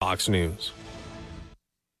Fox News.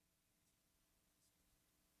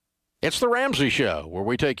 It's The Ramsey Show, where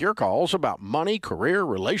we take your calls about money, career,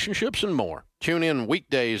 relationships, and more. Tune in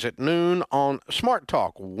weekdays at noon on Smart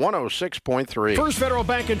Talk 106.3. First Federal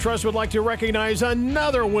Bank and Trust would like to recognize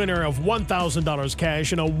another winner of $1,000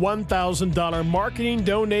 cash and a $1,000 marketing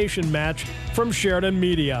donation match from Sheridan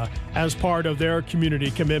Media. As part of their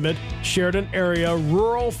community commitment, Sheridan Area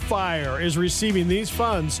Rural Fire is receiving these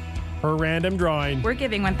funds per random drawing. We're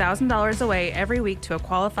giving $1,000 away every week to a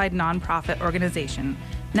qualified nonprofit organization.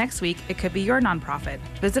 Next week, it could be your nonprofit.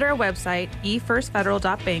 Visit our website,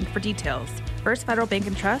 efirstfederal.bank, for details. First Federal Bank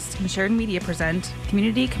and Trust and Sheridan Media present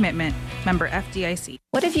Community Commitment, member FDIC.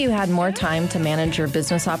 What if you had more time to manage your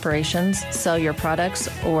business operations, sell your products,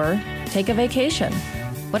 or take a vacation?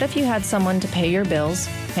 What if you had someone to pay your bills,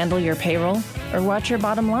 handle your payroll, or watch your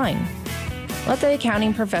bottom line? Let the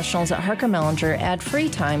accounting professionals at Harker Mellinger add free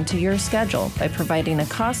time to your schedule by providing a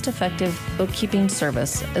cost-effective bookkeeping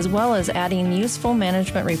service, as well as adding useful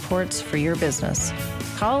management reports for your business.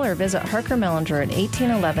 Call or visit Harker Mellinger at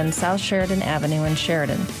 1811 South Sheridan Avenue in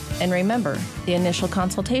Sheridan. And remember, the initial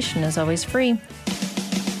consultation is always free.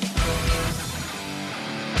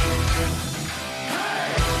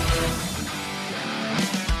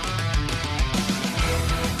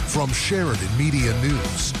 From Sheridan Media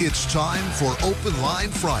News, it's time for Open Line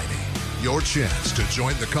Friday. Your chance to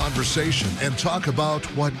join the conversation and talk about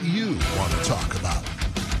what you want to talk about.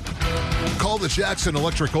 Call the Jackson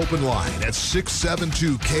Electric Open Line at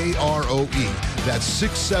 672-KROE. That's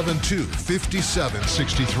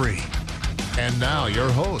 672-5763. And now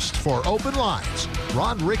your host for Open Lines,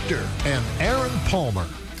 Ron Richter and Aaron Palmer.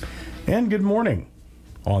 And good morning.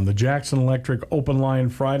 On the Jackson Electric Open Line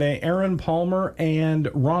Friday, Aaron Palmer and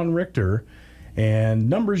Ron Richter. And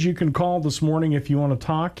numbers you can call this morning if you want to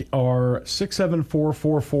talk are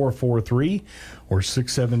 674-4443 or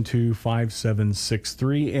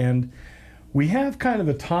 672-5763. And we have kind of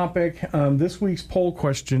a topic. This week's poll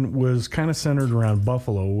question was kind of centered around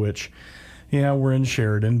Buffalo, which, yeah, we're in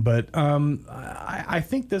Sheridan. But I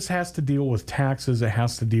think this has to deal with taxes. It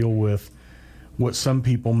has to deal with what some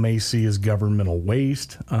people may see as governmental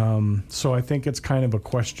waste. So I think it's kind of a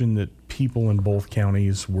question that people in both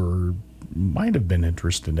counties might have been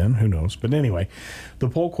interested in. Who knows? But anyway, the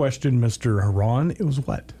poll question, Mr. Ron, it was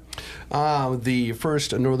what? The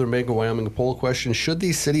first Northern Bank of Wyoming poll question: should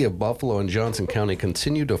the city of Buffalo and Johnson County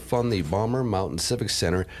continue to fund the Bomber Mountain Civic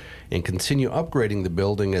Center and continue upgrading the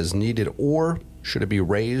building as needed, or should it be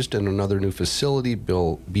raised and another new facility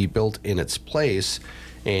be built in its place?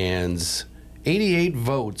 And 88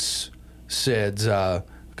 votes said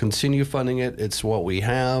continue funding it. It's what we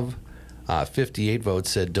have. 58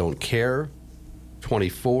 votes said don't care.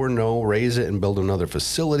 24 no, raise it and build another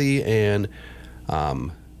facility. And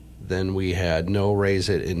then we had no, raise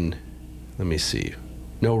it and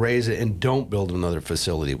no, raise it and don't build another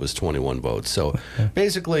facility was 21 votes. So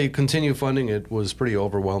basically continue funding it was pretty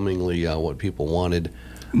overwhelmingly what people wanted.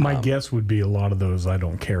 My guess would be a lot of those I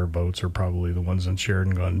don't care votes are probably the ones in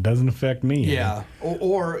Sheridan going, doesn't affect me. Yeah.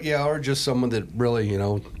 Or just someone that really,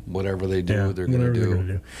 whatever they do, they're going to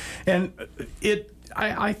do. And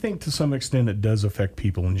I think to some extent it does affect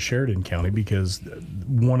people in Sheridan County because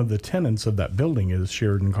one of the tenants of that building is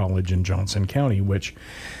Sheridan College in Johnson County, which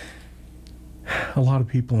a lot of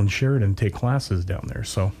people in Sheridan take classes down there.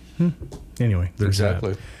 So anyway, there's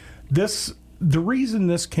exactly that. The reason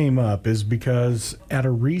this came up is because at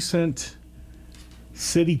a recent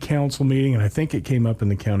city council meeting, and I think it came up in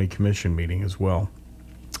the county commission meeting as well,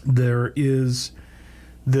 there is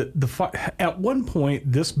at one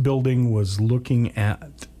point this building was looking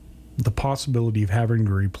at the possibility of having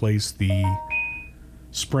to replace the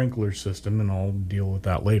sprinkler system, and I'll deal with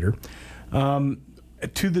that later,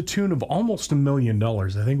 to the tune of almost $1 million. I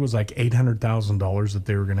think it was like $800,000 that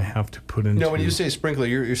they were going to have to put into. No, when you say sprinkler,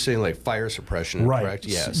 you're saying like fire suppression, right? Correct?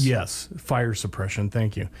 Yes. Yes, fire suppression.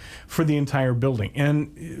 Thank you for the entire building.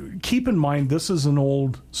 And keep in mind, this is an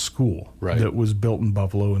old school that was built in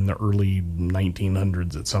Buffalo in the early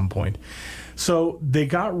 1900s at some point. So they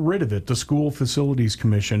got rid of it. The School Facilities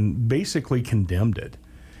Commission basically condemned it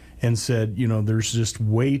and said, there's just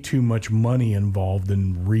way too much money involved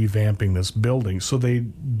in revamping this building. So they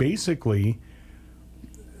basically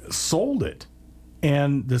sold it.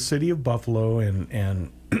 And the city of Buffalo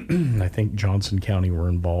and I think Johnson County were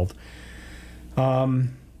involved,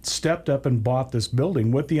 stepped up and bought this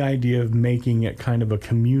building with the idea of making it kind of a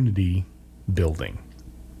community building,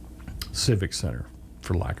 civic center,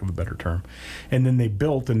 for lack of a better term. And then they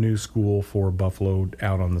built a new school for Buffalo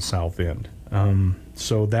out on the south end.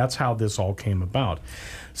 So that's how this all came about.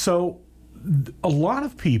 So a lot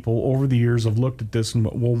of people over the years have looked at this and,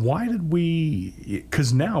 well, why did we,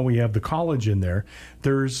 because now we have the college in there.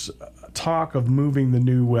 There's talk of moving the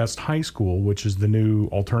new West High School, which is the new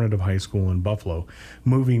alternative high school in Buffalo,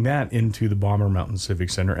 moving that into the Bomber Mountain Civic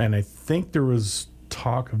Center. And I think there was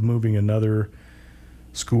talk of moving another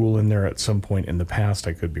school in there at some point in the past.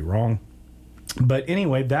 I could be wrong. But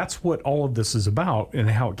anyway, that's what all of this is about and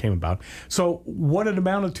how it came about. So what it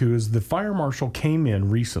amounted to is the fire marshal came in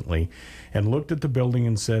recently and looked at the building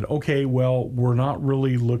and said, okay, well, we're not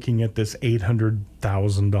really looking at this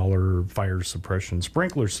 $800,000 fire suppression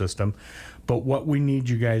sprinkler system, but what we need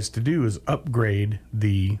you guys to do is upgrade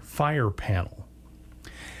the fire panel.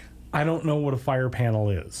 I don't know what a fire panel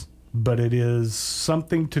is, but it is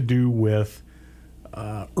something to do with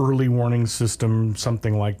early warning system,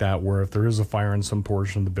 something like that, where if there is a fire in some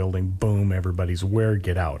portion of the building, boom, everybody's aware,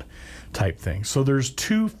 get out type thing. So there's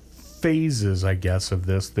two phases, I guess, of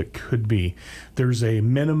this that could be. There's a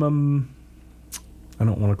minimum, I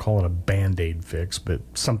don't want to call it a Band-Aid fix, but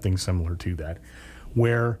something similar to that,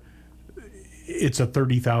 where it's a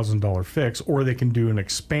 $30,000 fix, or they can do an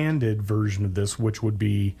expanded version of this, which would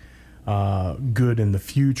be good in the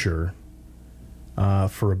future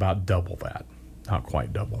for about double that. Not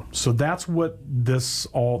quite double. So that's what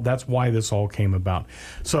that's why this all came about.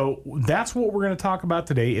 So that's what we're going to talk about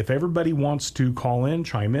today. If everybody wants to call in,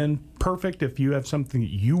 chime in, perfect. If you have something that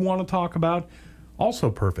you want to talk about, also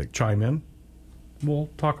perfect. Chime in. We'll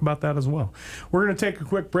talk about that as well. We're going to take a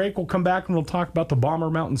quick break. We'll come back and we'll talk about the Bomber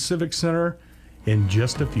Mountain Civic Center in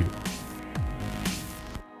just a few.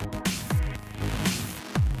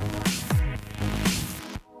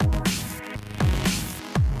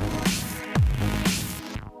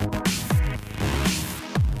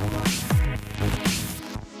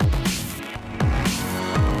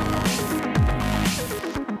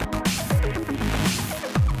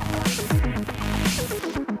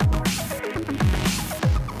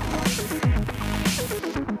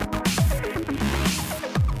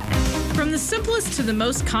 To the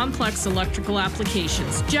most complex electrical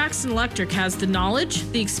applications, Jackson Electric has the knowledge,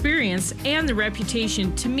 the experience, and the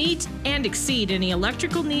reputation to meet and exceed any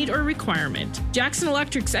electrical need or requirement. Jackson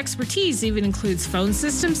Electric's expertise even includes phone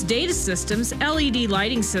systems, data systems, LED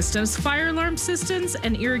lighting systems, fire alarm systems,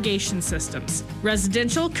 and irrigation systems.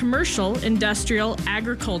 Residential, commercial, industrial,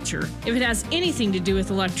 agriculture. If it has anything to do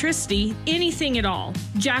with electricity, anything at all,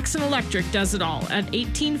 Jackson Electric does it all at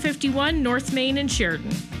 1851 North Main in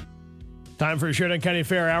Sheridan. Time for a Sheridan County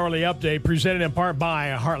Fair Hourly Update, presented in part by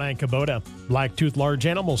Heartland Kubota, Blacktooth Large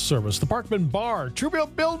Animal Service, the Parkman Bar,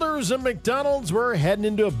 Truebill Builders, and McDonald's. We're heading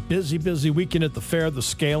into a busy weekend at the fair. The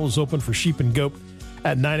scale is open for sheep and goat.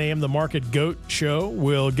 At 9 a.m., the Market Goat Show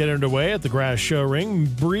will get underway at the Grass Show Ring.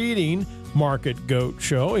 Breeding Market Goat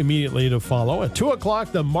Show immediately to follow. At 2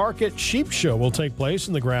 o'clock, the Market Sheep Show will take place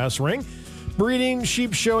in the Grass Ring. Breeding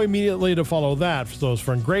Sheep Show immediately to follow that. For those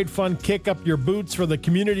fun, great fun, kick up your boots for the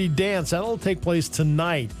community dance. That'll take place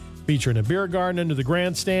tonight. Featuring a beer garden under the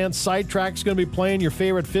grandstand. Sidetrack's going to be playing your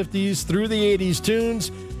favorite 50s through the 80s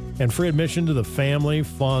tunes. And free admission to the family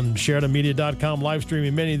fun. SheridanMedia.com live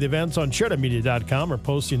streaming many of the events on SheridanMedia.com or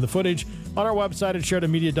posting the footage on our website at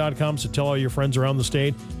SheridanMedia.com. So tell all your friends around the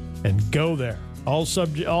state and go there. All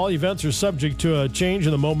events are subject to a change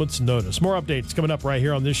in the moment's notice. More updates coming up right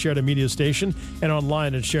here on this Sheridan Media station and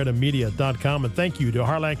online at SheridanMedia.com. And thank you to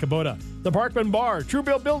Heartland Kubota, the Parkman Bar,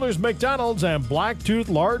 Truebill Builders, McDonald's, and Blacktooth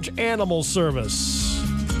Large Animal Service.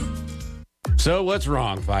 So what's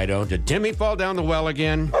wrong, Fido? Did Timmy fall down the well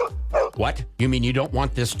again? What? You mean you don't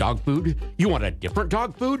want this dog food? You want a different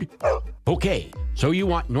dog food? Okay, so you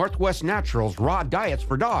want Northwest Naturals raw diets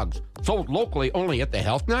for dogs, sold locally only at the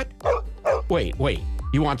Health Nut? Wait.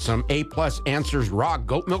 You want some A-plus Answers raw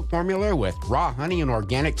goat milk formula with raw honey and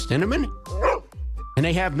organic cinnamon? And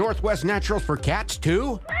they have Northwest Naturals for cats,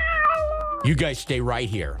 too? You guys stay right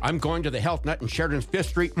here. I'm going to the Health Nut in Sheridan's 5th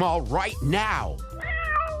Street Mall right now.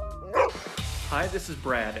 Hi, this is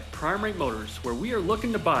Brad at Prime Rate Motors, where we are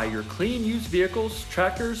looking to buy your clean used vehicles,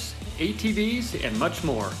 tractors, ATVs, and much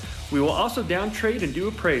more. We will also down trade and do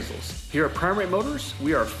appraisals. Here at Prime Rate Motors,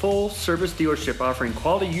 we are a full-service dealership offering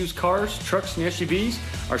quality used cars, trucks, and SUVs.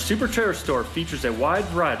 Our Super Trailer store features a wide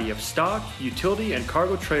variety of stock, utility, and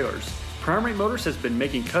cargo trailers. Prime Rate Motors has been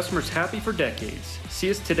making customers happy for decades. See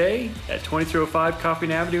us today at 2305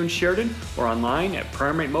 Coffin Avenue in Sheridan or online at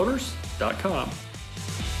PrimeRateMotors.com.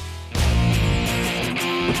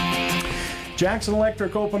 Jackson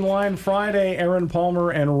Electric Open Line Friday, Aaron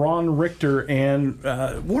Palmer and Ron Richter. And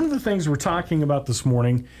one of the things we're talking about this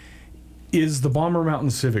morning, is the Bomber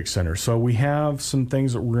Mountain Civic Center. So we have some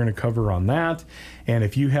things that we're going to cover on that. And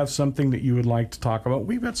if you have something that you would like to talk about,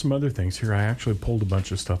 we've got some other things here. I actually pulled a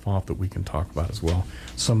bunch of stuff off that we can talk about as well.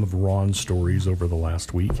 Some of Ron's stories over the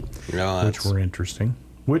last week, which were interesting.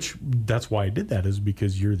 Which, that's why I did that, is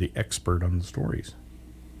because you're the expert on the stories,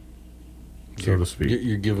 so to speak.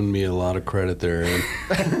 You're giving me a lot of credit there, Aaron.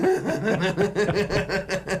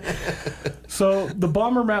 So, the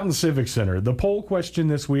Bomber Mountain Civic Center. The poll question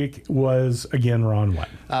this week was, again, Ron,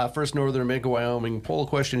 what? First Northern Mega Wyoming poll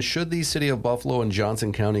question: should the City of Buffalo and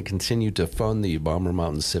Johnson County continue to fund the Bomber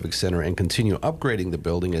Mountain Civic Center and continue upgrading the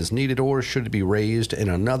building as needed, or should it be raised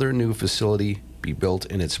and another new facility be built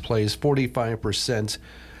in its place? 45%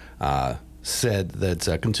 said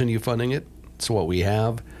that continue funding it. It's what we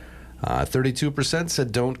have. 32%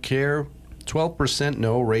 said don't care. 12%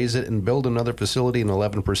 no, raise it and build another facility, and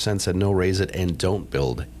 11% said no, raise it and don't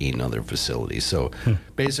build another facility. So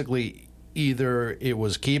basically, either it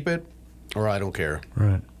was keep it or I don't care.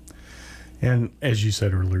 Right. And as you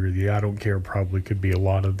said earlier, the I don't care probably could be a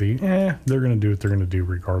lot of the, they're going to do what they're going to do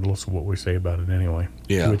regardless of what we say about it anyway.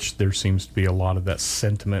 Yeah. Which there seems to be a lot of that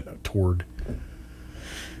sentiment toward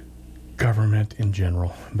government in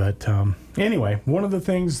general. But anyway, one of the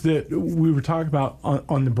things that we were talking about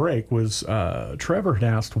on the break was Trevor had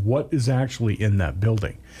asked what is actually in that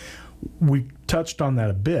building. We touched on that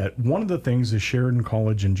a bit. One of the things is Sheridan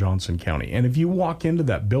College in Johnson County. And if you walk into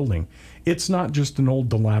that building, it's not just an old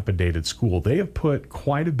dilapidated school. They have put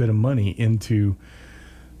quite a bit of money into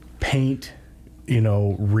paint,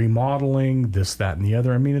 remodeling, this, that, and the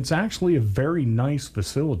other. I mean, it's actually a very nice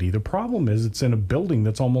facility. The problem is it's in a building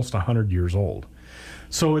that's almost 100 years old.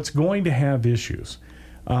 So it's going to have issues.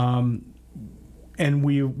 And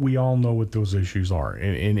we all know what those issues are.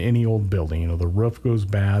 In any old building, the roof goes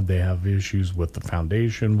bad, they have issues with the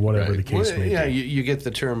foundation, whatever the case may be. Yeah, you get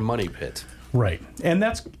the term money pit. Right. And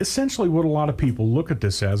that's essentially what a lot of people look at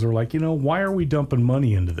this as. They're like, why are we dumping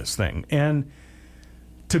money into this thing? And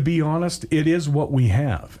to be honest, it is what we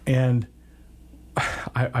have. And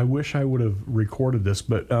I wish I would have recorded this,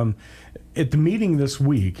 but at the meeting this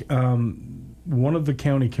week, one of the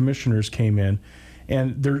county commissioners came in,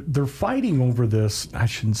 and they're fighting over this. I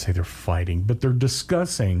shouldn't say they're fighting, but they're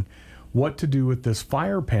discussing what to do with this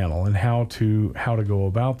fire panel and how to go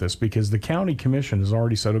about this, because the county commission has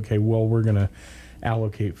already said, okay, well, we're going to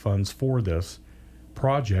allocate funds for this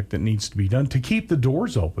project that needs to be done to keep the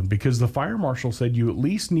doors open, because the fire marshal said you at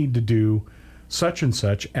least need to do such and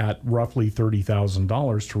such at roughly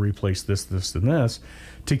 $30,000 to replace this, and this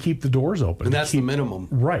to keep the doors open. And that's the minimum.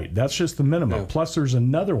 Right. That's just the minimum. Yeah. Plus there's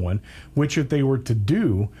another one, which if they were to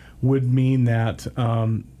do would mean that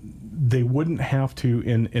they wouldn't have to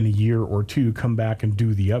in a year or two come back and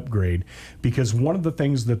do the upgrade, because one of the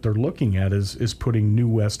things that they're looking at is putting New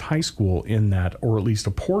West High School in that, or at least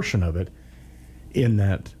a portion of it, in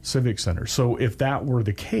that civic center. So if that were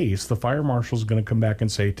the case, the fire marshal is going to come back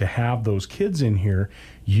and say, to have those kids in here,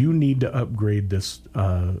 you need to upgrade this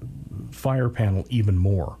fire panel even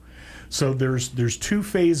more. So there's two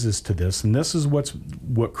phases to this, and this is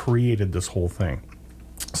what created this whole thing.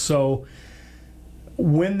 So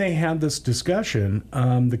when they had this discussion,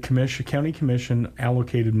 the county commission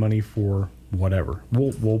allocated money for whatever.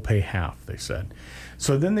 We'll pay half, they said.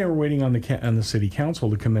 So then they were waiting on the city council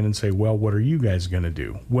to come in and say, well, what are you guys going to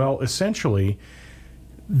do? Well, essentially,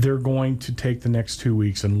 they're going to take the next 2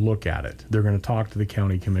 weeks and look at it. They're going to talk to the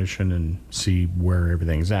county commission and see where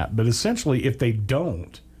everything's at. But essentially, if they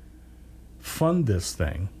don't fund this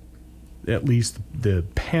thing, at least the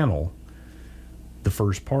panel, the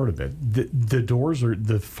first part of it,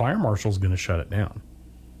 the fire marshal's going to shut it down.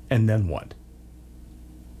 And then what?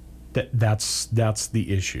 That's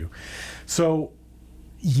the issue. So,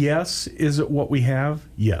 yes, is it what we have?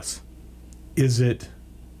 Yes. Is it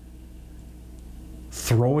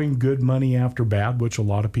throwing good money after bad, which a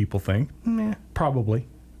lot of people think? Probably.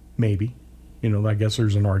 Maybe. I guess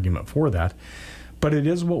there's an argument for that. But it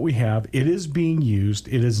is what we have. It is being used.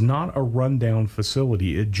 It is not a rundown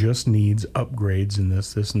facility. It just needs upgrades in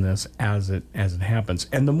this, and this as it happens.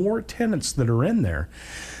 And the more tenants that are in there,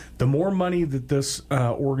 the more money that this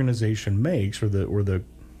organization makes, or the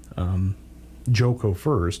Joco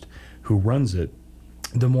First, who runs it,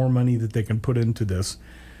 the more money that they can put into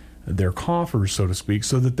their coffers, so to speak,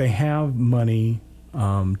 so that they have money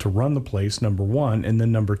to run the place, number one, and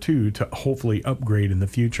then number two, to hopefully upgrade in the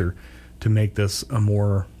future to make this a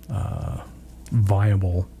more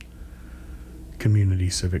viable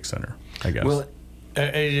community civic center, I guess. Well,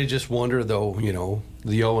 I just wonder, though,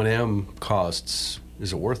 the O&M costs,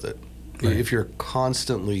 is it worth it? Right. If you're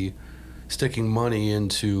constantly sticking money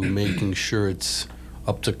into making sure it's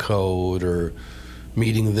up to code or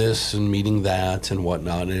meeting this and meeting that and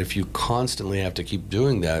whatnot. And if you constantly have to keep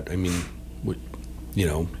doing that, I mean,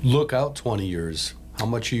 look out 20 years. How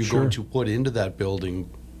much are you going to put into that building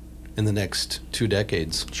in the next 2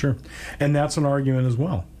 decades? Sure. And that's an argument as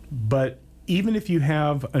well. But even if you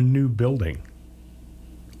have a new building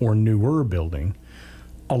or newer building,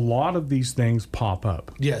 a lot of these things pop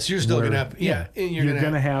up. Yes, you're still going to have... You're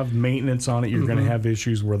going to have maintenance on it. You're going to have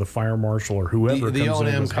issues where the fire marshal or whoever the comes in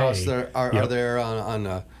O&M and goes, costs hey, are there on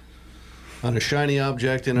a shiny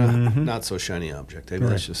object and a not so shiny object. I mean,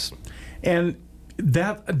 that's just... And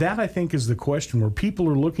that I think is the question where people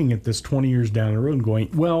are looking at this 20 years down the road and going,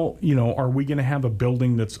 well, are we going to have a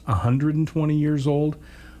building that's 120 years old,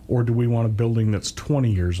 or do we want a building that's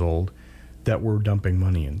 20 years old that we're dumping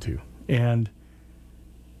money into? And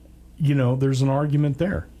there's an argument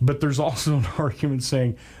there. But there's also an argument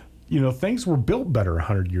saying, things were built better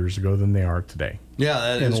 100 years ago than they are today. Yeah,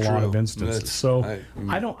 that is true. In a lot of instances.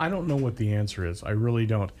 I don't know what the answer is. I really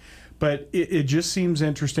don't. But it just seems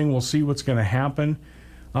interesting. We'll see what's going to happen.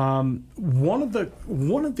 One of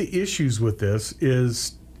the issues with this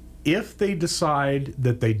is if they decide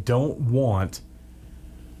that they don't want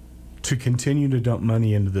to continue to dump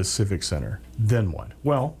money into this civic center, then what?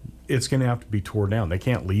 Well, it's going to have to be torn down. They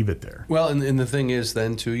can't leave it there. Well, and the thing is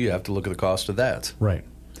then, too, you have to look at the cost of that. Right.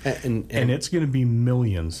 And it's going to be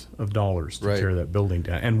millions of dollars to tear that building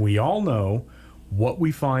down. And we all know what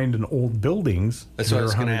we find in old buildings that are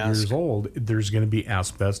 100 years old, there's going to be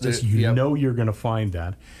asbestos. You're going to find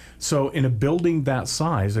that. So in a building that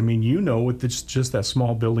size, I mean, with just that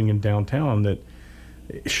small building in downtown that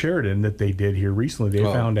Sheridan that they did here recently, they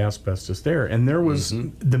found asbestos there. And there was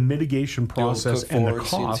the mitigation process and the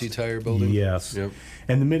cost. CNC tire building. Yes. Yep.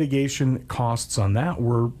 And the mitigation costs on that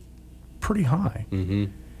were pretty high. Mm-hmm.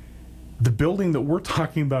 The building that we're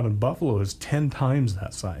talking about in Buffalo is 10 times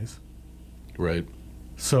that size. Right.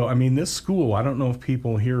 So, I mean, this school, I don't know if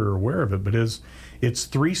people here are aware of it, but it's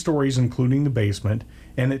 3 stories, including the basement,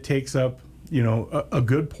 and it takes up, a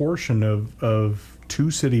good portion of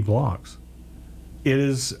 2 city blocks. It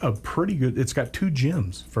is a pretty good, it's got 2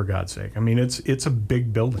 gyms, for God's sake. I mean, it's a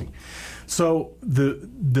big building. So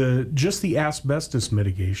just the asbestos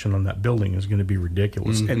mitigation on that building is going to be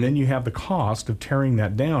ridiculous. Mm-hmm. And then you have the cost of tearing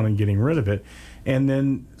that down and getting rid of it, and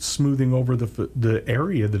then smoothing over the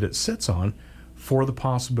area that it sits on for the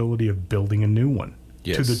possibility of building a new one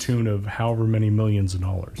to the tune of however many millions of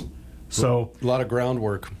dollars. So a lot of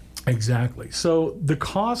groundwork. Exactly. So the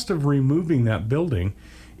cost of removing that building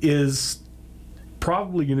is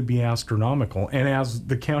probably going to be astronomical. And as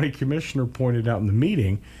the county commissioner pointed out in the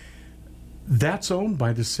meeting, that's owned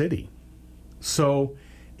by the city. So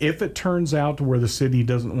if it turns out to where the city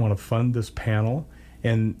doesn't want to fund this panel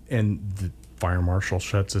and the fire marshal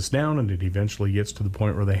shuts us down and it eventually gets to the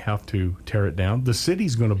point where they have to tear it down, the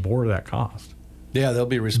city's going to bore that cost. Yeah, they'll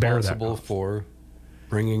be responsible for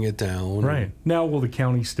bringing it down. Right. Now, will the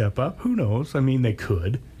county step up? Who knows? I mean, they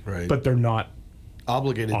could, but they're not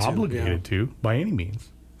obligated to by any means.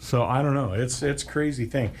 So I don't know. It's a crazy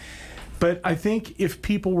thing. But I think if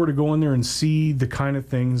people were to go in there and see the kind of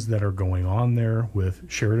things that are going on there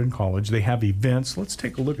with Sheridan College, they have events. Let's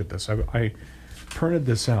take a look at this. I printed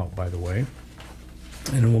this out, by the way,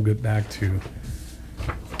 and then we'll get back to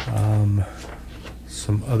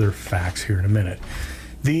some other facts here in a minute.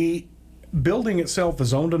 The building itself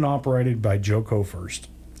is owned and operated by Joco First.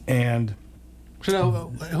 And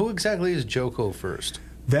so now, who exactly is Joco First?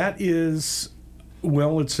 That is,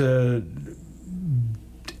 well, it's a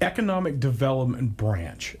economic development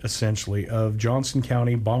branch, essentially, of Johnson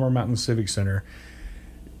County, Bomber Mountain Civic Center.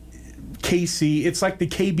 KC, it's like the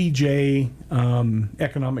KBJ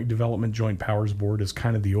Economic Development Joint Powers Board is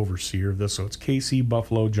kind of the overseer of this. So it's KC,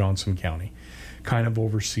 Buffalo, Johnson County kind of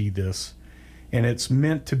oversee this. And it's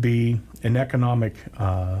meant to be an economic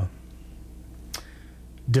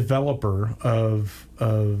developer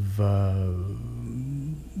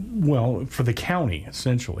well, for the county,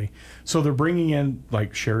 essentially. So they're bringing in,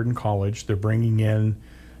 like Sheridan College, they're bringing in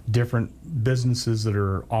different businesses that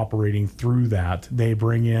are operating through that. They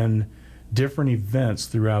bring in different events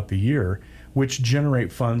throughout the year, which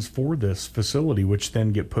generate funds for this facility, which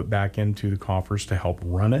then get put back into the coffers to help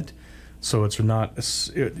run it. So it's not,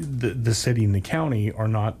 the city and the county are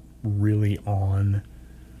not really on,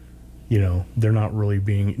 they're not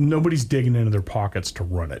really nobody's digging into their pockets to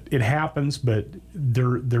run it. It happens, but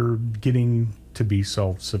they're getting to be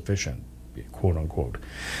self-sufficient, quote unquote.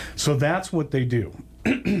 So that's what they do.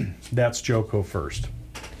 That's Joco First.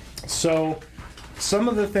 So some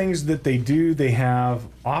of the things that they do, they have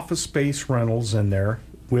office space rentals in there,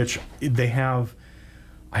 which they have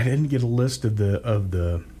I didn't get a list of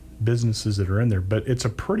the businesses that are in there, but it's a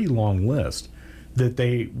pretty long list that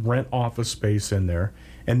they rent office space in there.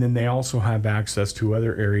 And then they also have access to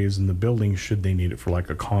other areas in the building should they need it for like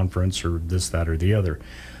a conference or this, that, or the other.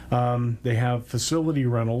 They have facility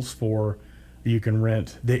rentals for, you can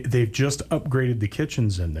rent. They've just upgraded the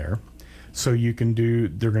kitchens in there. So they're going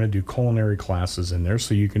to do culinary classes in there,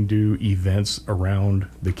 so you can do events around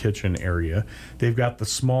the kitchen area. They've got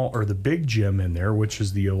the big gym in there, which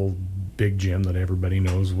is the old big gym that everybody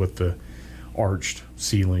knows with the arched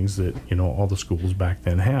ceilings that, all the schools back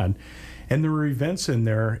then had. And there are events in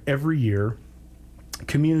there every year,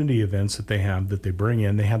 community events that they have that they bring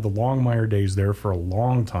in. They had the Longmire Days there for a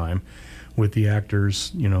long time with the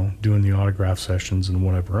actors, doing the autograph sessions and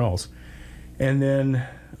whatever else. And then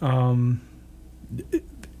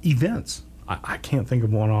events. I can't think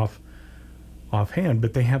of one offhand,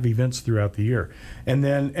 but they have events throughout the year. And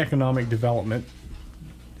then economic development,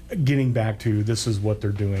 getting back to this is what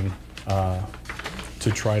they're doing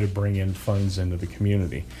to try to bring in funds into the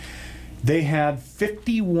community. They had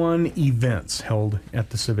 51 events held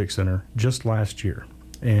at the Civic Center just last year,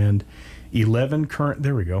 and 11 current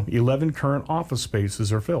office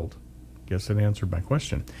spaces are filled. Guess that answered my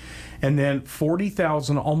question. And then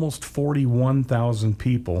 40,000, almost 41,000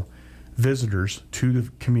 people, visitors to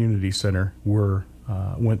the community center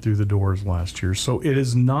went through the doors last year. So it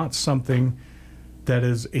is not something that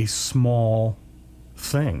is a small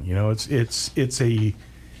thing. It's a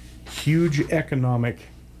huge economic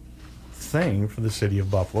thing for the city of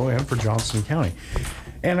Buffalo and for Johnson County.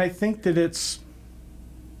 And I think that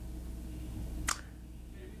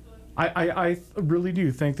I really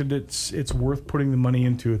do think that it's worth putting the money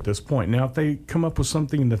into at this point. Now, if they come up with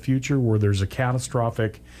something in the future where there's a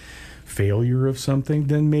catastrophic failure of something,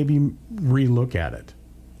 then maybe relook at it.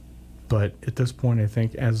 But at this point, I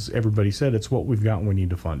think, as everybody said, it's what we've got and we need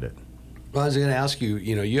to fund it. Well, I was going to ask you,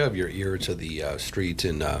 you have your ear to the street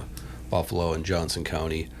in Buffalo and Johnson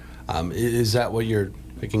County. Is that what you're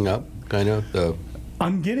picking up, kind of?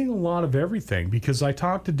 I'm getting a lot of everything because I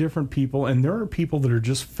talk to different people, and there are people that are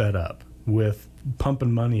just fed up with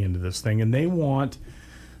pumping money into this thing, and they want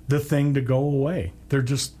the thing to go away. They're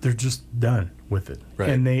just done with it. Right.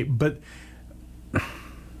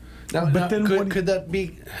 Could that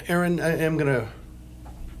be, Aaron? I am gonna,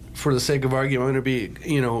 for the sake of argument, I'm gonna be,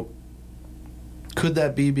 could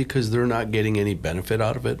that be because they're not getting any benefit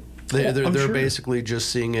out of it? They're basically just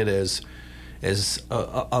seeing it as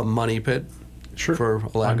a money pit, for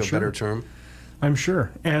lack of a better term. I'm sure.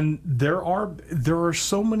 And there are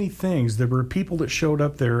so many things. There were people that showed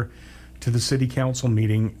up there to the city council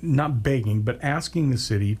meeting, not begging, but asking the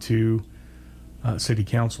city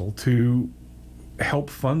council to help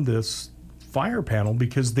fund this fire panel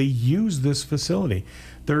because they use this facility.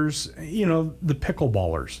 There's, the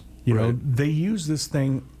pickleballers, they use this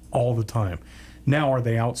thing all the time. Now, are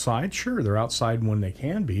they outside? Sure, they're outside when they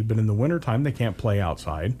can be, but in the wintertime, they can't play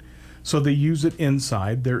outside. So they use it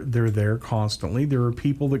inside. They're there constantly. There are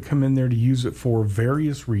people that come in there to use it for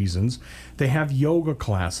various reasons. They have yoga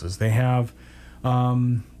classes. They have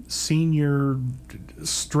senior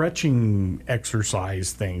stretching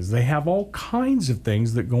exercise things. They have all kinds of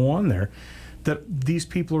things that go on there that these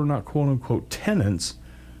people are not quote-unquote tenants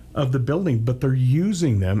of the building, but they're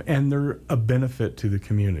using them, and they're a benefit to the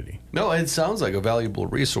community. No, it sounds like a valuable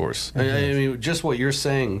resource. I mean, just what you're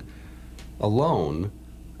saying alone,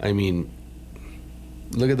 I mean,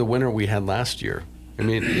 look at the winter we had last year. I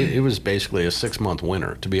mean, it was basically a 6-month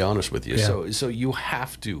winter, to be honest with you. Yeah. So you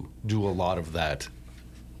have to do a lot of that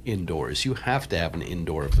indoors. You have to have an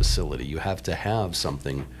indoor facility. You have to have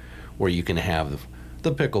something where you can have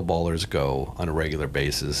the pickleballers go on a regular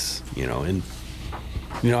basis, and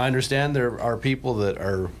I understand there are people that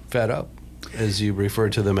are fed up, as you refer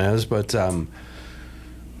to them as, but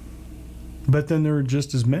then there are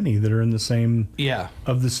just as many that are in the same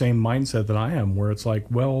of the same mindset that I am, where it's like,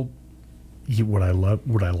 well, would I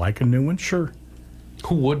like a new one? Sure.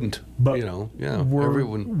 Who wouldn't? But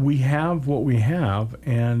everyone. We have what we have,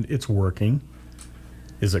 and it's working.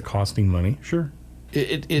 Is it costing money? Sure.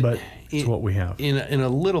 But it's what we have. In a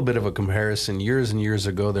little bit of a comparison, years and years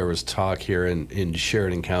ago, there was talk here in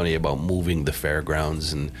Sheridan County about moving the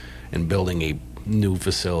fairgrounds and building a new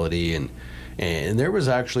facility, and there was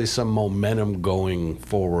actually some momentum going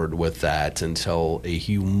forward with that until a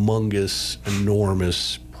humongous,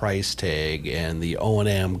 enormous price tag and the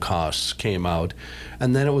O&M costs came out,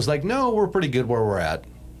 and then it was like, no, we're pretty good where we're at.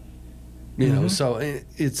 So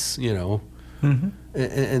it's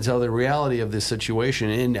And so the reality of this situation,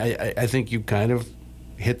 and I think you kind of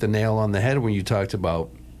hit the nail on the head when you talked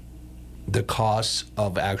about the costs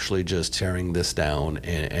of actually just tearing this down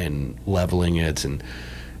and leveling it, and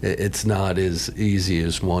it's not as easy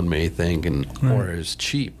as one may think, or as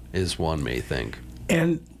cheap as one may think.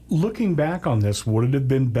 And looking back on this, would it have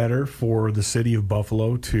been better for the city of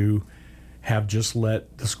Buffalo to have just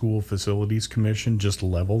let the School Facilities Commission just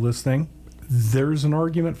level this thing? There's an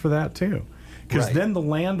argument for that too. Because then the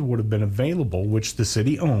land would have been available, which the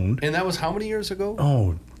city owned. And that was how many years ago?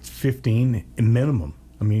 Oh, 15 minimum.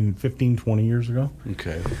 15, 20 years ago.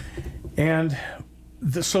 Okay. And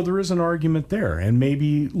so there is an argument there. And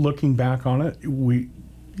maybe looking back on it,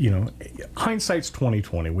 hindsight's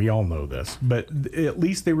 2020. We all know this. But at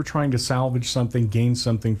least they were trying to salvage something, gain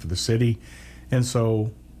something for the city. And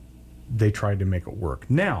so they tried to make it work.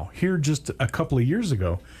 Now, here just a couple of years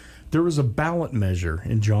ago, there was a ballot measure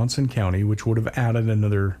in Johnson County which would have added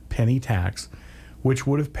another penny tax, which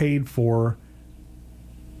would have paid for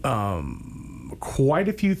quite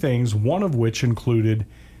a few things, one of which included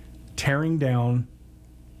tearing down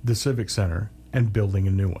the Civic Center and building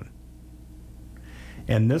a new one.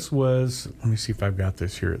 And this was, let me see if I've got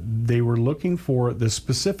this here. They were looking for the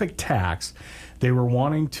specific tax. They were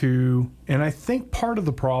wanting to, and I think part of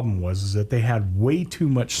the problem was that they had way too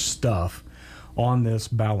much stuff on this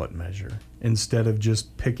ballot measure instead of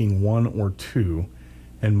just picking one or two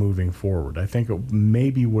and moving forward. I think it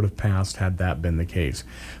maybe would have passed had that been the case.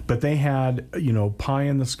 But they had, pie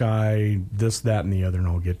in the sky, this, that, and the other, and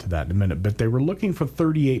I'll get to that in a minute. But they were looking for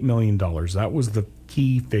 $38 million. That was the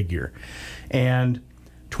key figure. And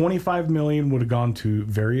 $25 million would have gone to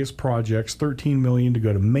various projects, $13 million to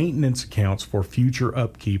go to maintenance accounts for future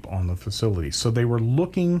upkeep on the facility. So they were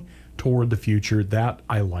looking toward the future. That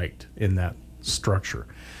I liked in that structure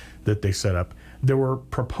that they set up. There were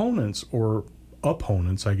proponents or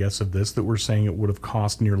opponents, I guess, of this that were saying it would have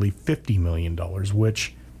cost nearly $50 million,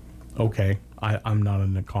 which, okay, I'm not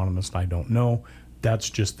an economist, I don't know. That's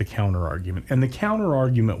just the counter argument. And the counter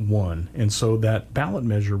argument won, and so that ballot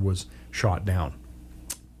measure was shot down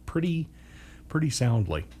pretty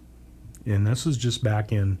soundly. And this is just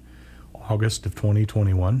back in August of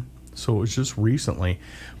 2021. So it was just recently.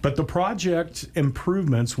 But the project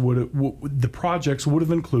improvements the projects would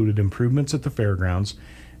have included improvements at the fairgrounds,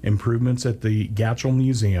 improvements at the Gatchel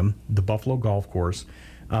Museum, the Buffalo Golf Course,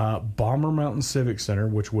 Bomber Mountain Civic Center,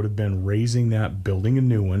 which would have been raising that, building a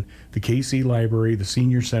new one, the KC Library, the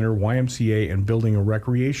Senior Center, YMCA, and building a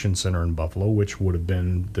recreation center in Buffalo, which would have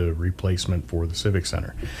been the replacement for the Civic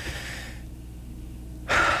Center.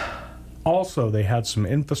 Also, they had some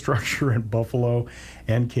infrastructure in Buffalo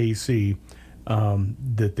and KC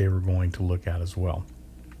that they were going to look at as well.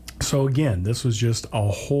 So again, this was just a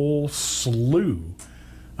whole slew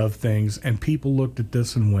of things, and people looked at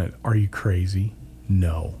this and went, "Are you crazy?"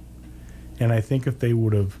 No. And I think if they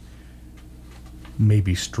would have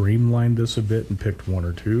maybe streamlined this a bit and picked one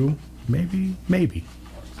or two, maybe.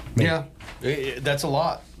 Yeah, that's a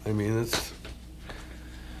lot. We'll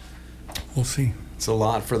see. It's a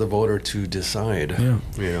lot for the voter to decide.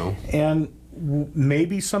 Yeah. And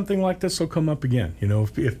maybe something like this will come up again.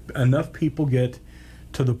 If enough people get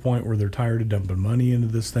to the point where they're tired of dumping money into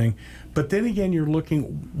this thing. But then again, you're looking,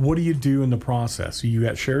 what do you do in the process? You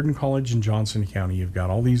got Sheridan College in Johnson County. You've got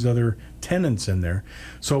all these other tenants in there.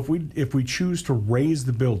 So if we choose to raise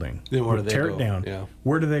the building, then where do they tear go? It down, yeah.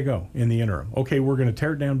 Where do they go in the interim? Okay, we're going to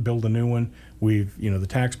tear it down, build a new one. We've, the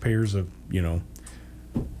taxpayers have,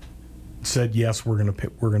 said yes, we're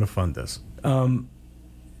going to fund this. Do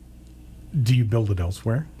you build it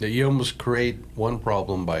elsewhere? You almost create one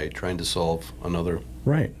problem by trying to solve another.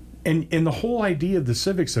 Right. And the whole idea of the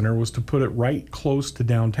Civic Center was to put it right close to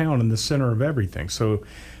downtown in the center of everything. So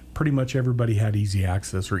pretty much everybody had easy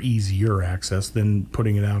access or easier access than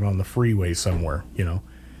putting it out on the freeway somewhere,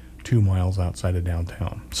 2 miles outside of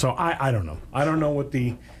downtown. So I don't know. I don't know what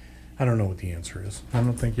the answer is. I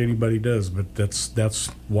don't think anybody does, but that's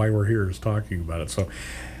why we're here, is talking about it. So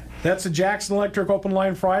that's a Jackson Electric Open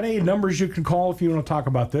Line Friday. Numbers you can call if you want to talk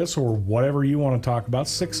about this or whatever you want to talk about.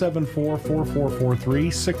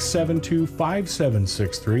 674-4443,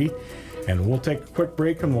 672-5763. And we'll take a quick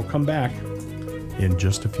break and we'll come back in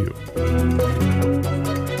just a few.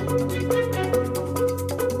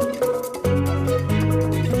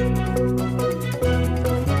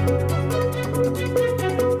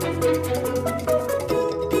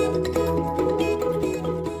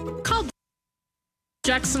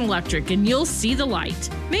 Jackson Electric and you'll see the light.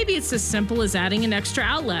 Maybe it's as simple as adding an extra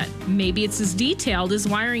outlet. Maybe it's as detailed as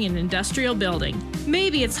wiring an industrial building.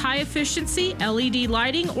 Maybe it's high efficiency, LED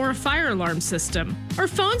lighting, or a fire alarm system, or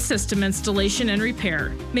phone system installation and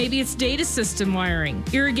repair. Maybe it's data system wiring,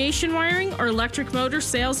 irrigation wiring, or electric motor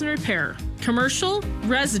sales and repair. Commercial,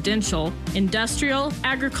 residential, industrial,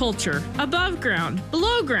 agriculture, above ground,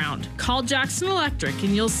 below ground. Call Jackson Electric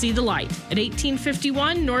and you'll see the light at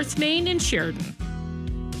 1851 North Main in Sheridan.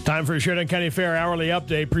 Time for a Sheridan County Fair hourly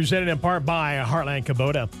update, presented in part by Heartland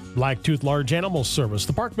Kubota, Blacktooth Large Animal Service,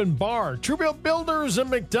 the Parkman Bar, Truebill Builders, and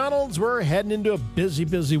McDonald's. We're heading into a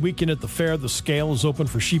busy weekend at the fair. The scale is open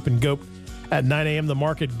for sheep and goat. At 9 a.m., the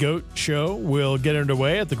Market Goat Show will get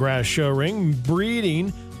underway at the Grass Show Ring.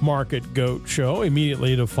 Breeding Market Goat Show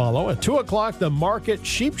immediately to follow. At 2 o'clock, the Market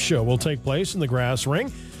Sheep Show will take place in the Grass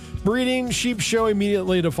Ring. Breeding Sheep Show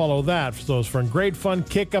immediately to follow that. For those for great fun,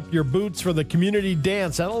 kick up your boots for the community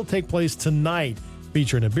dance. That'll take place tonight.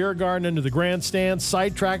 Featuring a beer garden under the grandstand.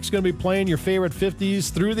 Sidetrack's going to be playing your favorite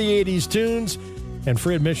 50s through the 80s tunes. And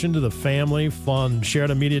free admission to the family fun.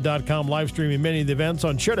 SheridanMedia.com live streaming many of the events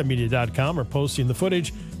on SheridanMedia.com or posting the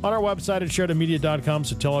footage on our website at SheridanMedia.com.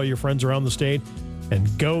 So tell all your friends around the state and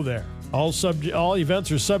go there. All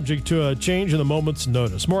events are subject to a change in a moment's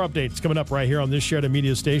notice. More updates coming up right here on this Sheridan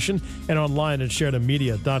Media station and online at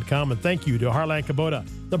SheridanMedia.com. And thank you to Heartland Kubota,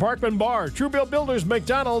 the Parkman Bar, Truebill Builders,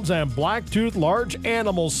 McDonald's, and Blacktooth Large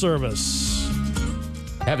Animal Service.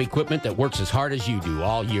 Have equipment that works as hard as you do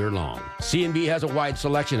all year long. C&B has a wide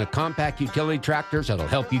selection of compact utility tractors that'll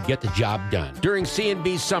help you get the job done. During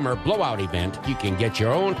C&B's summer blowout event, you can get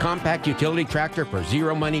your own compact utility tractor for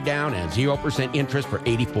zero money down and 0% interest for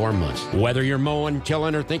 84 months. Whether you're mowing,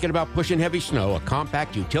 tilling, or thinking about pushing heavy snow, a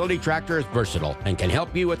compact utility tractor is versatile and can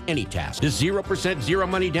help you with any task. This 0% zero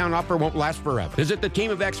money down offer won't last forever. Visit the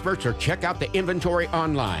team of experts or check out the inventory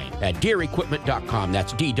online at deerequipment.com.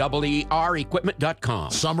 That's DEER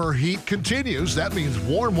equipment.com. Summer heat continues. That means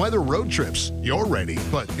warm weather road trips. You're ready,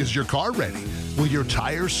 but is your car ready? Will your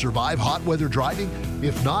tires survive hot weather driving?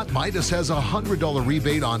 If not, Midas has a $100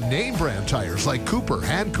 rebate on name brand tires like Cooper,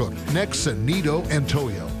 Hankook, Nexen, Nido, and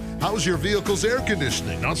Toyo. How's your vehicle's air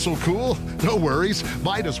conditioning? Not so cool? No worries.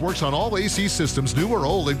 Midas works on all AC systems, new or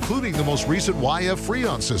old, including the most recent YF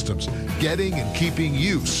Freon systems, getting and keeping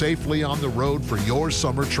you safely on the road for your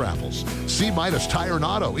summer travels. See Midas Tire and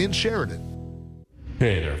Auto in Sheridan.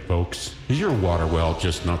 Hey there, folks. Is your water well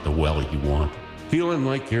just not the well you want? Feeling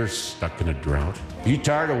like you're stuck in a drought? You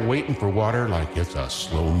tired of waiting for water like it's a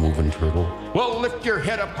slow-moving turtle? Well, lift your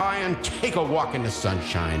head up high and take a walk in the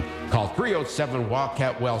sunshine. Call 307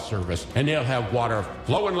 Wildcat Well Service, and they'll have water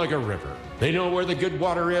flowing like a river. They know where the good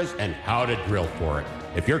water is and how to drill for it.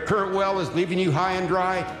 If your current well is leaving you high and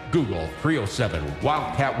dry, Google 307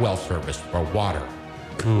 Wildcat Well Service for water.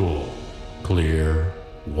 Cool, clear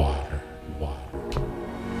water.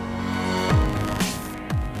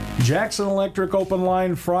 Jackson Electric Open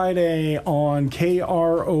Line Friday on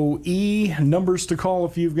KROE. Numbers to call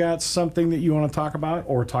if you've got something that you want to talk about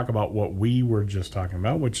or talk about what we were just talking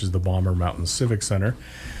about, which is the Bomber Mountain Civic Center.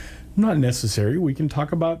 Not necessary. We can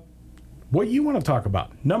talk about what you want to talk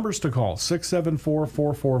about. Numbers to call,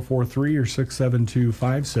 674-4443 or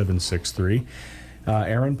 672-5763.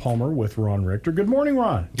 Aaron Palmer with Ron Richter. Good morning,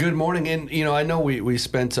 Ron. Good morning. And, I know we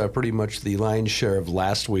spent pretty much the lion's share of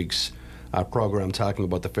last week's program talking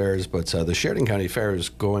about the fairs, but the Sheridan County Fair is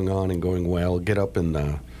going on and going well. Get up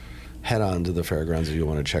and head on to the fairgrounds if you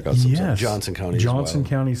want to check out some stuff. Johnson County Johnson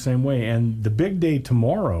County, same way. And the big day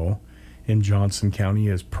tomorrow in Johnson County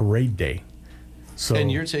is Parade Day. So, and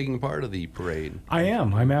you're taking part of the parade. I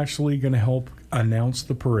am. I'm actually going to help announce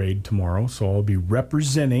the parade tomorrow, so I'll be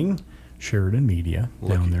representing Sheridan Media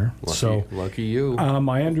down there. Lucky you.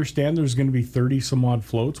 I understand there's going to be 30-some-odd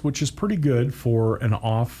floats, which is pretty good for an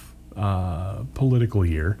off political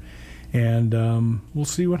year. And we'll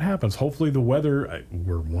see what happens. Hopefully the weather,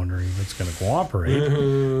 we're wondering if it's going to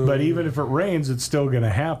cooperate. But even if it rains, it's still going to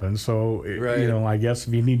happen. So, I guess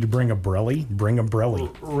if you need to bring a brelly, bring a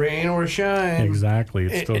brelly. Rain or shine. Exactly.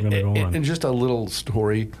 It's still going to go on. And just a little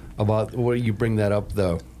story about what you bring that up,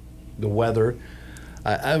 the weather.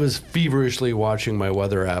 I was feverishly watching my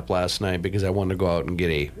weather app last night because I wanted to go out and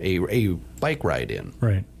get a bike ride in.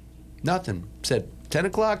 Right. Nothing. Said 10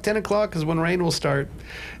 o'clock is when rain will start,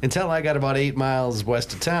 until I got about 8 miles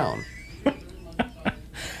west of town.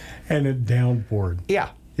 And it downpoured. Yeah.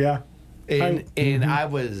 Yeah. And I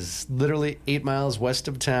was literally 8 miles west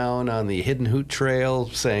of town on the Hidden Hoot Trail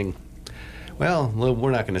saying, well, we're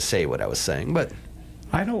not going to say what I was saying, but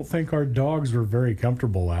I don't think our dogs were very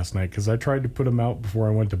comfortable last night because I tried to put them out before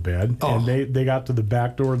I went to bed, and they got to the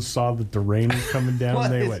back door and saw that the rain was coming down,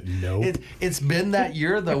 and they went, nope. It's been that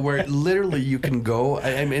year, though, where literally you can go.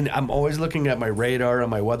 I mean, I'm always looking at my radar on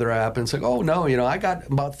my weather app, and it's like, oh, no, I got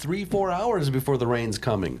about 3-4 hours before the rain's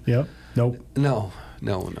coming. Yep. Nope. No.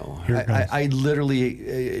 Here it comes. I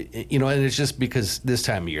literally, and it's just because this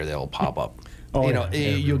time of year they'll pop up.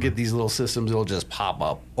 You'll get these little systems that'll just pop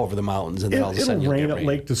up over the mountains, and then all of a sudden it'll rain at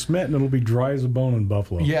Lake DeSmet, and it'll be dry as a bone in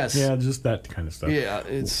Buffalo. Yes. Yeah, just that kind of stuff. Yeah,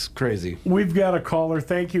 it's crazy. We've got a caller.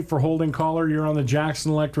 Thank you for holding, caller. You're on the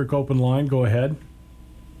Jackson Electric open line. Go ahead.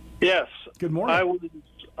 Yes. Good morning.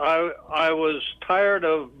 I was tired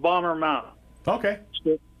of Bomber Mountain. Okay.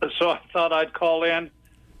 So I thought I'd call in.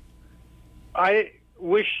 I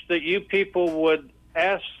wish that you people would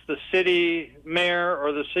ask the city mayor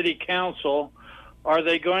or the city council, are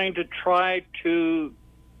they going to try to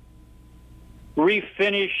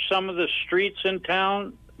refinish some of the streets in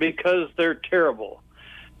town? Because they're terrible.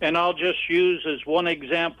 And I'll just use as one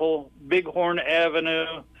example, Bighorn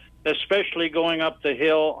Avenue, especially going up the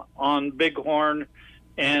hill on Bighorn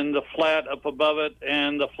and the flat up above it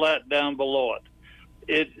and the flat down below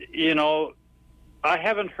it. I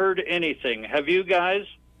haven't heard anything. Have you guys?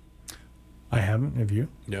 I haven't. Have you?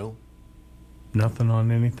 No. Nothing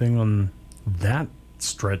on anything on that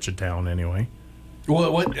stretch of town, anyway.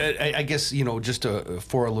 Well, I guess just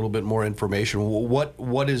for a little bit more information,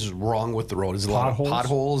 what is wrong with the road? Is it a lot of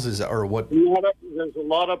potholes? Or what? There's a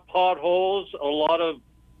lot of potholes, a lot of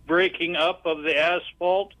breaking up of the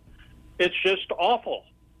asphalt. It's just awful,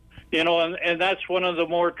 and that's one of the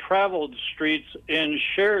more traveled streets in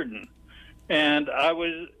Sheridan. And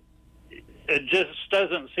it just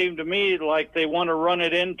doesn't seem to me like they want to run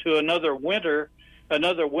it into another winter.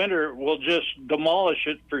 Another winter will just demolish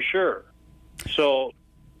it for sure. So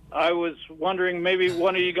I was wondering, maybe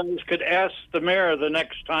one of you guys could ask the mayor the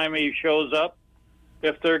next time he shows up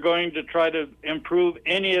if they're going to try to improve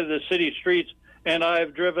any of the city streets. And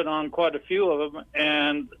I've driven on quite a few of them,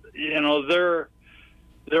 and there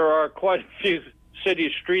are quite a few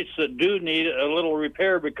city streets that do need a little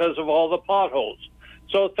repair because of all the potholes.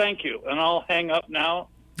 So thank you, and I'll hang up now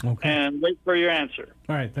and wait for your answer.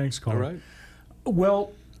 All right, thanks, caller. All right.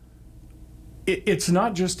 Well, it's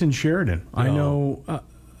not just in Sheridan. No. I know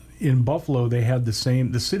in Buffalo they had the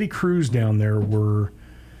same. The city crews down there were.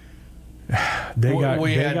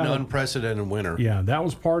 We had an unprecedented winter. Yeah, that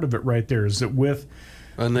was part of it right there. Is that with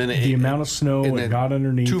and then the amount of snow it got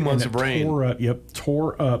underneath, 2 months of rain,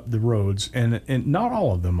 tore up the roads, and not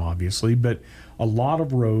all of them obviously, but a lot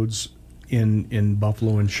of roads in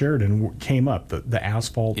Buffalo and Sheridan came up. The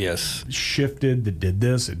asphalt shifted. That did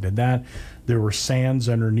this. It did that. There were sands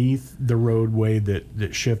underneath the roadway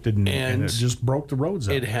that shifted and it just broke the roads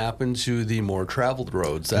up. It happened to the more traveled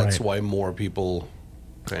roads. That's why more people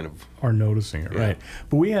kind of are noticing it, right?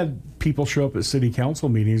 But we had people show up at city council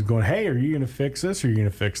meetings going, "Hey, are you going to fix this? Are you going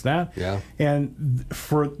to fix that?" Yeah. And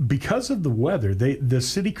because of the weather, the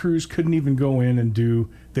city crews couldn't even go in and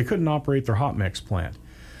they couldn't operate their hot mix plant.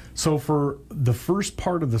 So for the first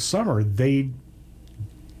part of the summer, they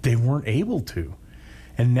weren't able to.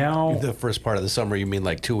 And now... The first part of the summer, you mean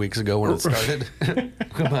like 2 weeks ago when it started?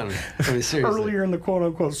 Come on. I mean, seriously. Earlier in the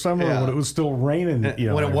quote-unquote summer when it was still raining.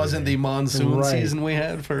 When it wasn't the monsoon season we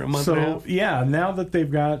had for a month and a half. Yeah, now that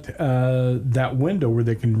they've got that window where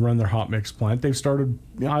they can run their hot mix plant, they've started...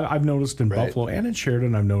 I've noticed in Buffalo and in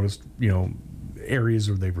Sheridan, I've noticed, areas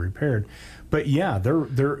where they've repaired. But yeah,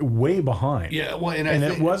 they're way behind. Yeah, well, and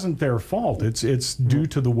it wasn't their fault. It's due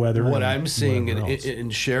to the weather. What I'm seeing in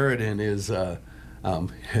Sheridan is...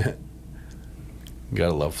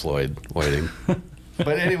 gotta love Floyd Whiting.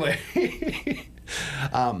 But anyway,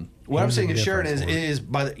 what I'm saying in Sheridan is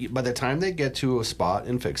by the time they get to a spot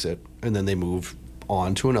and fix it, and then they move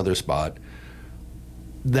on to another spot,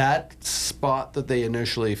 that spot that they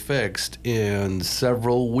initially fixed in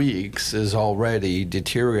several weeks is already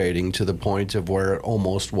deteriorating to the point of where it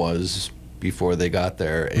almost was before they got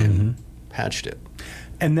there and patched it.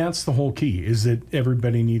 And that's the whole key, is that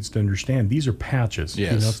everybody needs to understand these are patches.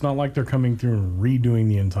 Yes. It's not like they're coming through and redoing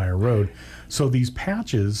the entire road. So these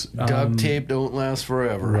patches... Duct tape don't last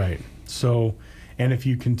forever. Right. So, and if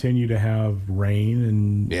you continue to have rain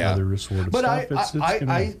and other sort of stuff,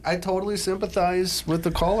 I totally sympathize with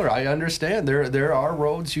the caller. I understand. There are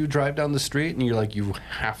roads you drive down the street and you're like, you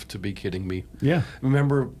have to be kidding me. Yeah.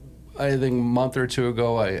 Remember, I think a month or two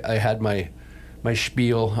ago, I had my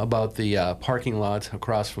spiel about the parking lot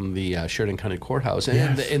across from the Sheridan County Courthouse.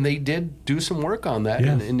 And they did do some work on that,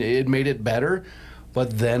 and it made it better.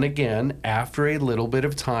 But then again, after a little bit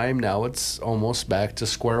of time, now it's almost back to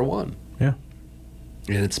square one. Yeah.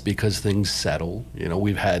 And it's because things settle. You know,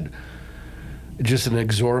 we've had just an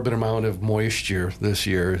exorbitant amount of moisture this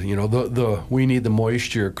year. You know, the We Need the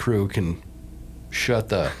Moisture crew can shut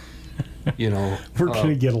the, you know. We're going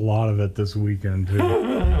to get a lot of it this weekend, too.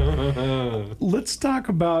 Let's talk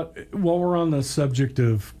about, while we're on the subject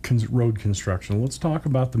of road construction, let's talk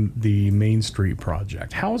about the Main Street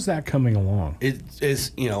project. How is that coming along? It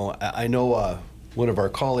is, you know, I know one of our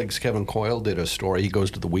colleagues, Kevin Coyle, did a story. He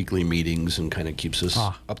goes to the weekly meetings and kind of keeps us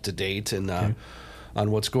up to date and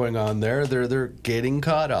on what's going on there. They're getting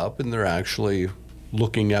caught up, and they're actually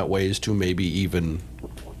looking at ways to maybe even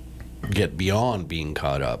get beyond being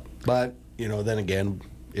caught up. But, you know, then again,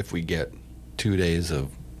 if we get 2 days of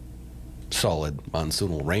solid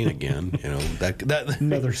monsoonal rain again, you know, that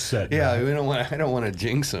another set. Yeah, I don't want to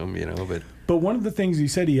jinx them, you know, but one of the things he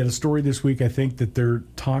said, he had a story this week, I think, that they're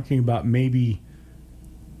talking about maybe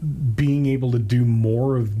being able to do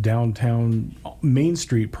more of downtown Main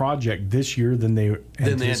Street project this year than they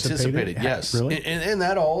anticipated. Yes, really, and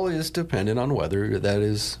that all is dependent on whether that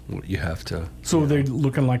is what you have to. So they're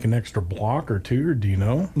looking like an extra block or two, or do you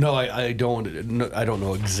know? No, I don't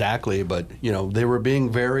know exactly, but you know, they were being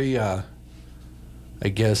very, I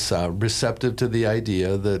guess, receptive to the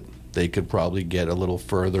idea that they could probably get a little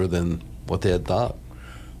further than what they had thought,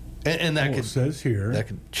 and that it says here that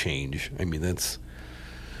could change. I mean, that's.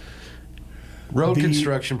 Road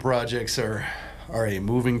construction projects are a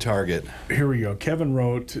moving target. Here we go. Kevin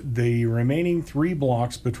wrote, the remaining 3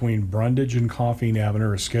 blocks between Brundage and Coffeen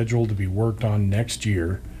Avenue are scheduled to be worked on next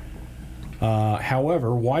year.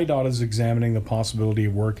 However, YDOT is examining the possibility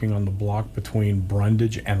of working on the block between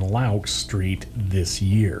Brundage and Laux Street this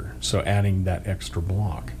year. So adding that extra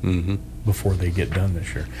block before they get done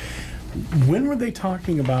this year. When were they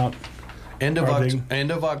talking about? End of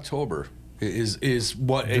October. Is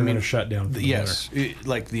what they're going to shut down for the winter.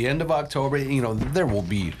 Like the end of October, you know,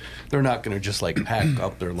 they're not going to just like pack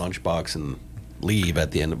up their lunchbox and leave at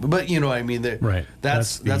the end of, but you know, I mean, right.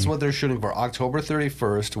 That's what they're shooting for. October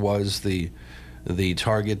 31st was the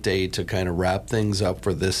target date to kind of wrap things up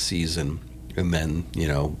for this season, and then, you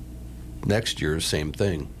know, next year, same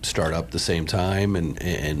thing, start up the same time,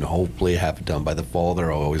 and hopefully have it done by the fall. There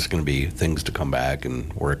are always going to be things to come back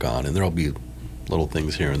and work on, and there'll be little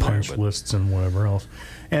things here and punch lists and whatever else.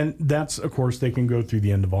 And that's, of course, they can go through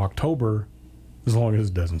the end of October as long as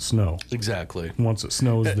it doesn't snow. Exactly. Once it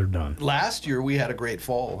snows, they're done. Last year we had a great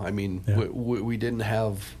fall. I mean, we didn't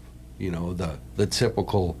have, you know, the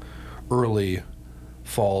typical early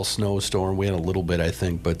fall snowstorm. We had a little bit, I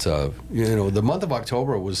think, but you know, the month of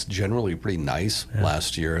October was generally pretty nice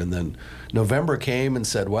last year, and then November came and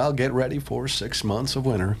said, well, get ready for 6 months of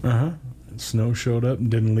winter. Snow showed up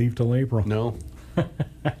and didn't leave till April. No.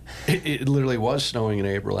 It literally was snowing in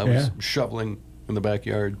April. I was shoveling in the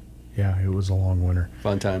backyard. Yeah, it was a long winter.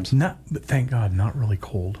 Fun times. But thank God, not really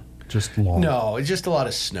cold. Just long. No, it's just a lot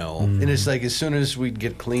of snow. And it's like as soon as we'd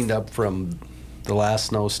get cleaned up from the last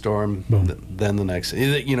snowstorm, then the next.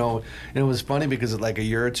 You know, and it was funny because like a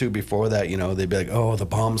year or two before that, you know, they'd be like, oh, the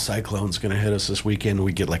bomb cyclone's going to hit us this weekend.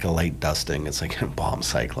 We'd get like a light dusting. It's like a bomb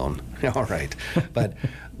cyclone. All right. But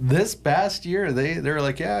this past year, they're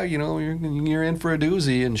like, yeah, you know, you're in for a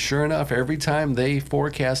doozy. And sure enough, every time they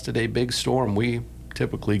forecasted a big storm, we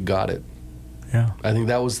typically got it. Yeah. I think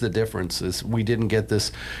that was the difference, is we didn't get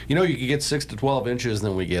this. You know, you could get 6 to 12 inches, and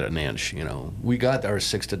then we get an inch, you know. We got our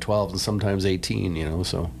 6 to 12 and sometimes 18, you know,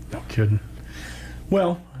 so. No kidding.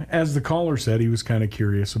 Well, as the caller said, he was kind of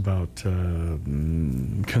curious about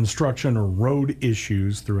construction or road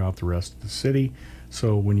issues throughout the rest of the city.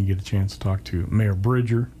 So when you get a chance to talk to Mayor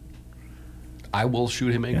Bridger, I will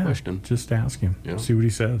shoot him a question. Just ask him. See what he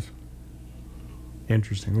says.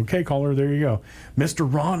 Interesting. Okay, caller, there you go. Mr.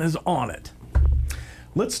 Ron is on it.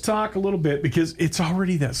 Let's talk a little bit, because it's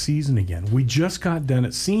already that season again. We just got done,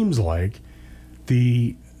 it seems like,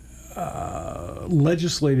 the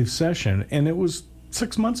legislative session, and it was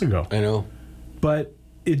 6 months ago. I know. But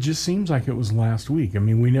it just seems like it was last week. I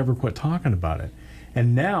mean, we never quit talking about it.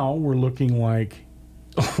 And now we're looking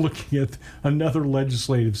at another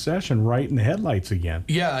legislative session right in the headlights again.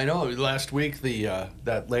 Yeah, I know. Last week,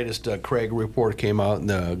 that latest Craig report came out, and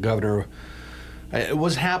the governor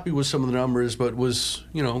was happy with some of the numbers, but was,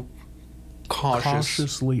 you know,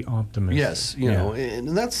 cautiously optimistic. Yes, you know, and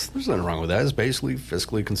there's nothing wrong with that. It's basically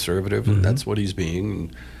fiscally conservative, and that's what he's being.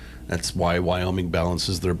 And that's why Wyoming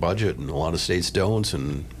balances their budget, and a lot of states don't,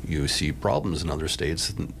 and you see problems in other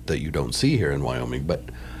states that you don't see here in Wyoming. But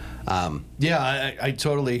I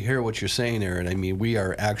totally hear what you're saying, Aaron. I mean, we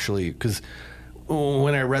are actually, because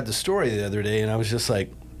when I read the story the other day, and I was just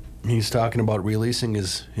like, he's talking about releasing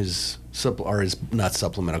his not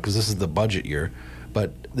supplemental, because this is the budget year,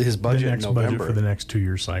 But his budget the next in November budget for the next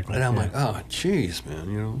 2-year cycle. And I'm like, oh, geez,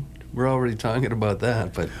 man, we're already talking about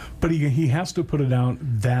that. But he has to put it out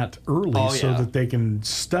that early so that they can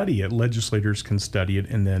study it. Legislators can study it,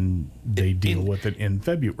 and then they deal with it in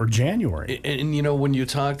February or January. And when you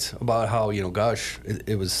talked about how,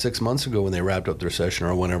 it was 6 months ago when they wrapped up their session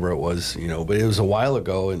or whenever it was, but it was a while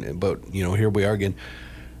ago. But here we are again.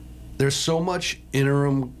 There's so much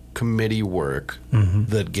interim committee work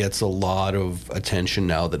that gets a lot of attention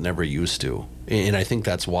now that never used to. And I think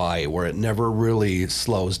that's why, where it never really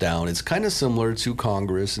slows down. It's kind of similar to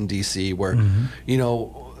Congress in D.C., where,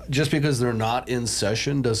 just because they're not in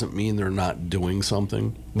session doesn't mean they're not doing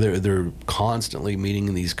something. They're constantly meeting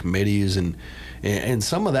in these committees, and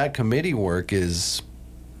some of that committee work is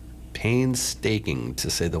painstaking, to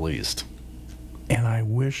say the least. And I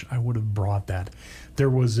wish I would have brought that. There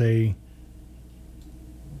was a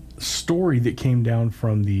story that came down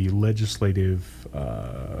from the legislative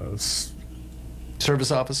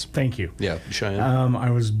service office. Thank you. Yeah, Cheyenne.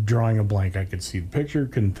 I was drawing a blank. I could see the picture,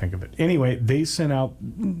 couldn't think of it. Anyway, they sent out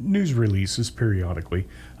news releases periodically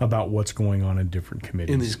about what's going on in different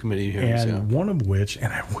committees. In these committee hearings, and one of which,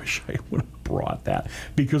 and I wish I would have brought that,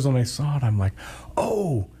 because when I saw it, I'm like,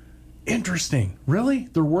 oh, interesting. Really?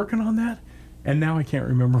 They're working on that? And now I can't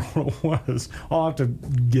remember what it was. I'll have to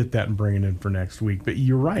get that and bring it in for next week. But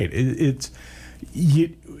you're right.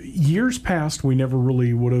 Years past, we never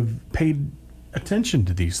really would have paid attention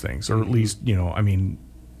to these things, or at least,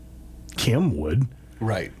 Kim would.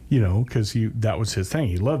 Right. Because that was his thing.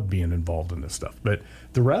 He loved being involved in this stuff. But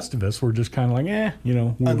the rest of us were just kind of like,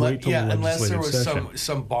 we'll wait till the unless there legislative was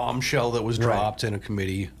some bombshell that was dropped in a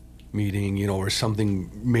committee meeting, or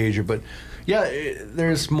something major. But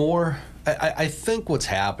there's more. I think what's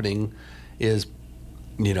happening is,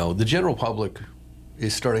 the general public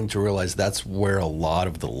is starting to realize that's where a lot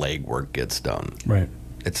of the legwork gets done. Right.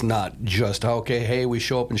 It's not just, okay, hey, we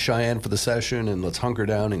show up in Cheyenne for the session and let's hunker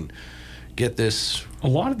down and get this. A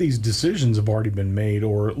lot of these decisions have already been made,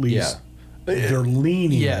 or at least they're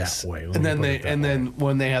leaning that way. And then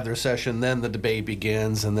when they have their session, then the debate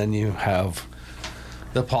begins, and then you have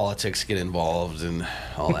the politics get involved and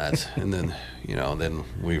all that. And then, then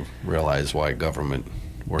we realize why government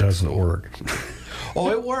doesn't work.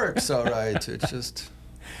 It works, all right. It just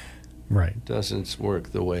doesn't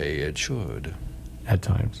work the way it should. At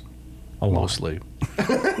times. Mostly.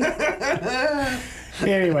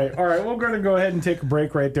 Anyway, all right, we're going to go ahead and take a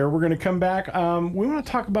break right there. We're going to come back. We want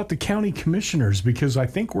to talk about the county commissioners, because I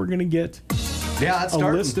think we're going to get a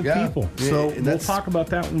list of people. So we'll talk about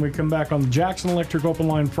that when we come back on the Jackson Electric Open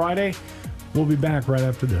Line Friday. We'll be back right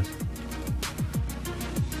after this.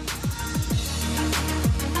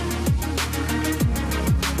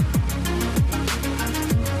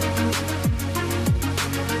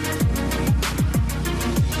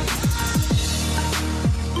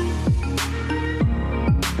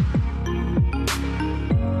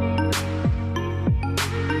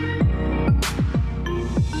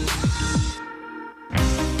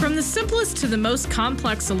 To the most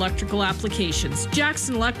complex electrical applications,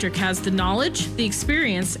 Jackson Electric has the knowledge, the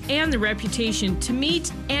experience, and the reputation to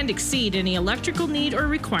meet and exceed any electrical need or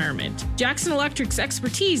requirement. Jackson Electric's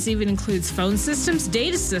expertise even includes phone systems,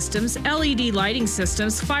 data systems, LED lighting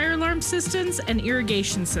systems, fire alarm systems, and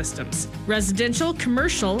irrigation systems. Residential,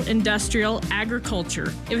 commercial, industrial,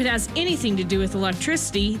 agriculture. If it has anything to do with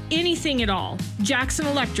electricity, anything at all, Jackson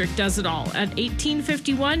Electric does it all at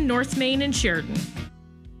 1851 North Main in Sheridan.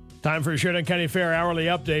 Time for a Sheridan County Fair Hourly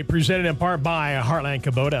Update, presented in part by Heartland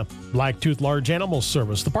Kubota, Blacktooth Large Animal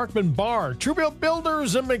Service, the Parkman Bar, Truebill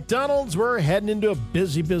Builders, and McDonald's. We're heading into a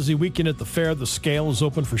busy weekend at the fair. The scale is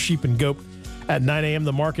open for sheep and goat. At 9 a.m.,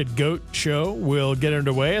 the Market Goat Show will get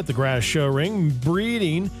underway at the Grass Show Ring.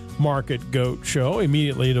 Breeding Market Goat Show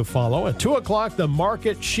immediately to follow. At 2 o'clock, the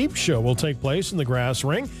Market Sheep Show will take place in the Grass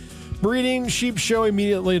Ring. Breeding Sheep Show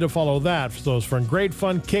immediately to follow that. For those from great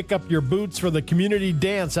fun, kick up your boots for the community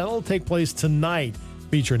dance. That'll take place tonight,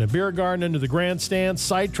 featuring a beer garden under the grandstand.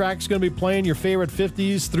 Sidetrack's going to be playing your favorite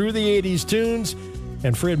 50s through the 80s tunes,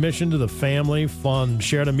 and free admission to the family fun.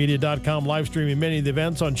 SheridanMedia.com live streaming many of the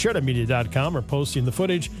events on SheridanMedia.com, or posting the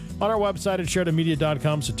footage on our website at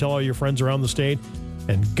SheridanMedia.com. So tell all your friends around the state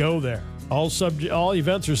and go there. All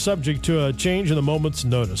events are subject to a change in the moment's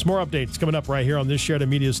notice. More updates coming up right here on this Sheridan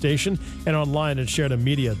Media station and online at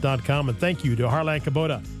SheridanMedia.com. And thank you to Heartland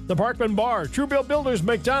Kubota, the Parkman Bar, Truebill Builders,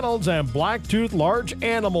 McDonald's, and Blacktooth Large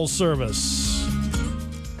Animal Service.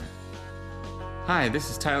 Hi, this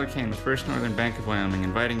is Tyler Kane with First Northern Bank of Wyoming,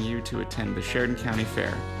 inviting you to attend the Sheridan County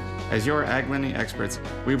Fair. As your ag lending experts,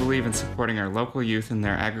 we believe in supporting our local youth in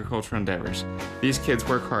their agricultural endeavors. These kids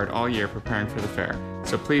work hard all year preparing for the fair,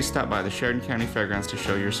 so please stop by the Sheridan County Fairgrounds to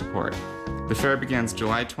show your support. The fair begins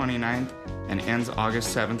July 29th and ends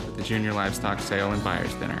August 7th with the Junior Livestock Sale and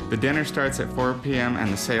Buyer's Dinner. The dinner starts at 4 p.m. and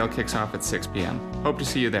the sale kicks off at 6 p.m. Hope to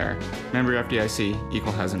see you there. Member FDIC,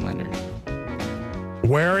 Equal Housing Lender.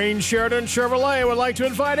 Waring Sheridan Chevrolet would like to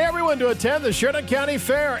invite everyone to attend the Sheridan County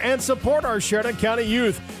Fair and support our Sheridan County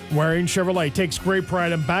youth. Waring Chevrolet takes great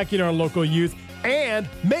pride in backing our local youth and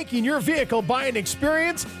making your vehicle buying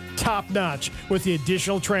experience top-notch. With the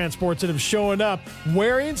additional transports that have shown up,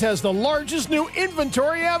 Waring's has the largest new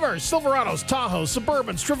inventory ever. Silverados, Tahoes,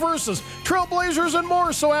 Suburbans, Traverses, Trailblazers, and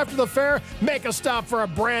more. So after the fair, make a stop for a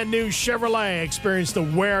brand new Chevrolet. Experience the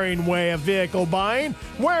Waring way of vehicle buying.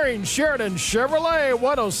 Waring Sheridan Chevrolet,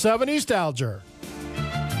 107 East Alger.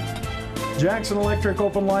 Jackson Electric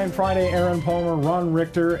Open Line Friday. Aaron Palmer, Ron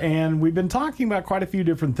Richter, and we've been talking about quite a few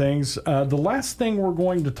different things. The last thing we're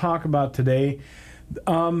going to talk about today,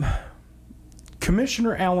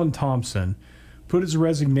 Commissioner Alan Thompson put his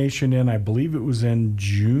resignation in, I believe it was in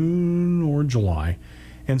June or July,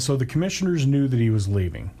 and so the commissioners knew that he was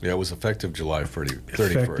leaving. Yeah, it was effective July 31st.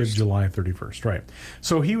 Effective July 31st, right.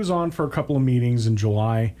 So he was on for a couple of meetings in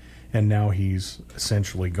July, and now he's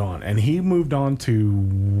essentially gone. And he moved on to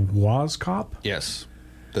WASCOP. Yes,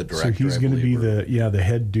 the director. So he's going to be the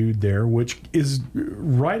head dude there, which is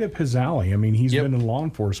right up his alley. I mean, he's been in law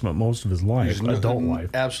enforcement most of his life, adult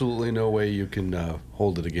life. Absolutely no way you can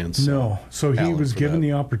hold it against. No. So he Alan was given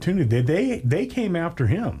the opportunity. They came after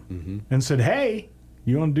him and said, "Hey,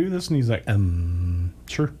 you want to do this?" And he's like,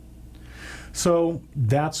 "Sure." So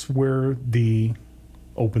that's where the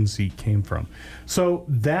open seat came from. So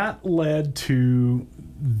that led to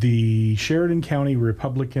the Sheridan County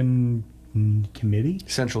Republican Committee?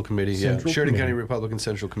 Central Committee, Sheridan County Republican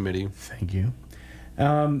Central Committee. Thank you.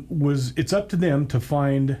 It's up to them to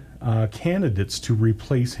find candidates to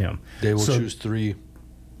replace him. They will choose 3.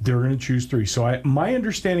 They're going to choose 3. So my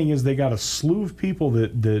understanding is they got a slew of people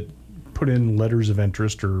that put in letters of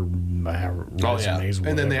interest or resumes.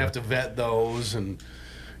 And then they have to vet those and,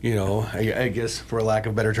 I guess for a lack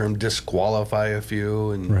of a better term, disqualify a few.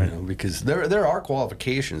 And right. Because there are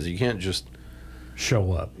qualifications. You can't just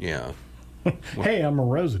show up. Yeah. Hey, I'm a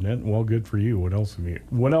resident. Well, good for you. What else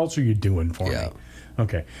are you doing for me?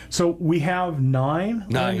 Okay. So we have 9,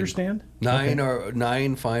 I understand?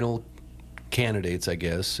 9 final candidates, I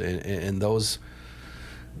guess. And those,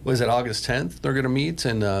 was it August 10th they're going to meet?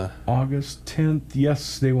 And August 10th,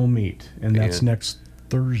 yes, they will meet. And that's next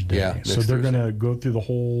Thursday. Yeah, so they're going to go through the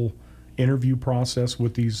whole interview process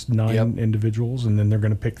with these 9 individuals, and then they're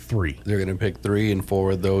going to pick 3. They're going to pick 3 and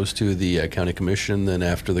forward those to the county commission. Then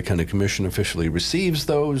after the county commission officially receives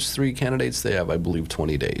those 3 candidates, they have, I believe,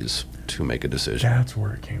 20 days to make a decision. That's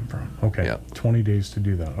where it came from. Okay, 20 days to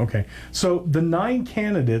do that. Okay, so the 9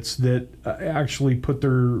 candidates that actually put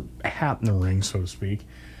their hat in the ring, so to speak,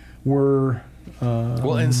 were...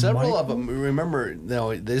 and several of them, remember,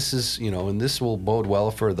 now this is, and this will bode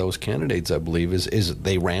well for those candidates, I believe, is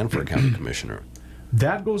they ran for county commissioner.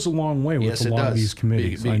 That goes a long way with a lot of these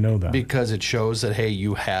committees. I know that. Because it shows that, hey,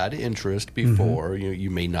 you had interest before.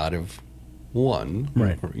 You may not have won.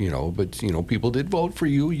 Right. But, people did vote for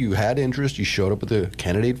you. You had interest. You showed up with the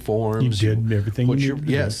candidate forms. You did everything you needed to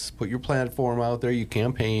do. Yes, put your platform out there. You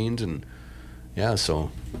campaigned. And,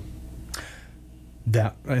 so...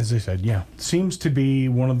 That, as I said, seems to be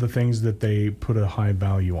one of the things that they put a high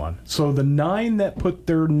value on. So the 9 that put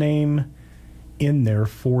their name in there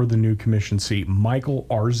for the new commission seat: Michael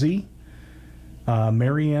Arze,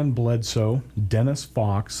 Marianne Bledsoe, Dennis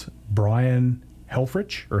Fox, Brian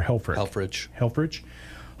Helfrich,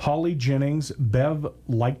 Holly Jennings, Bev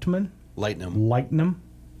Lightnam.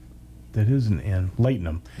 That is an N.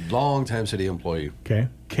 Lightnam. Long-time city employee. Okay.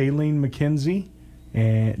 Kayleen McKenzie,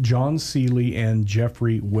 and John Seeley, and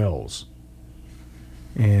Jeffrey Wells.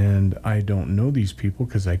 And I don't know these people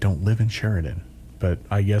because I don't live in Sheridan, but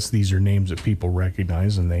I guess these are names that people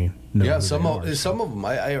recognize and they know. Yeah, some of them.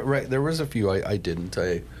 I there was a few I didn't.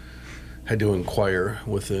 I had to inquire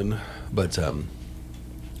within, but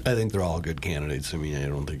I think they're all good candidates. I mean, I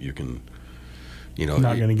don't think you can.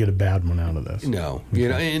 Not going to get a bad one out of this. No,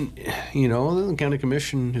 Okay. The county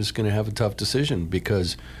commission is going to have a tough decision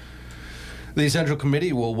because. The Central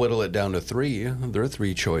Committee will whittle it down to 3. There are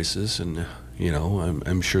 3 choices, and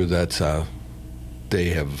I'm sure that they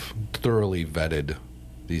have thoroughly vetted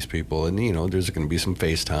these people, and there's going to be some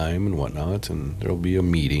FaceTime and whatnot, and there'll be a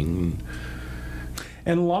meeting.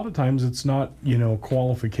 And a lot of times it's not,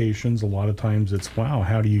 qualifications. A lot of times it's, wow,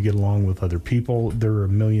 how do you get along with other people? There are a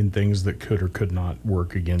million things that could or could not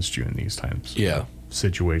work against you in these times. Yeah.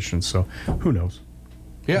 Situations. So who knows?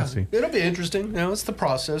 Yeah. We'll see. It'll be interesting. It's the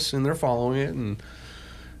process, and they're following it.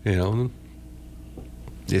 And,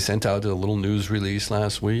 they sent out a little news release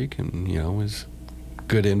last week, and, it was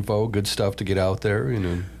good info, good stuff to get out there.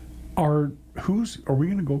 Are we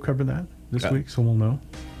going to go cover that this week so we'll know?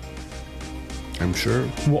 I'm sure.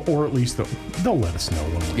 Well, or at least they'll let us know.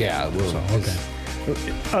 We'll. So, okay.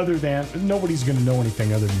 Other than, nobody's going to know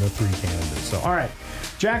anything other than the three candidates. So, all right.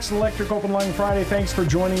 Jackson Electric Open Line Friday. Thanks for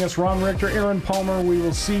joining us. Ron Richter, Aaron Palmer. We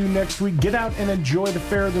will see you next week. Get out and enjoy the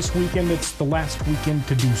fair this weekend. It's the last weekend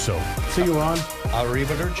to do so. See you, Ron.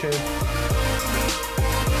 Arrivederci.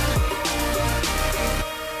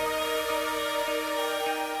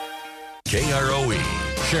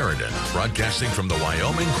 KROE, Sheridan, broadcasting from the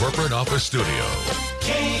Wyoming Corporate Office Studio.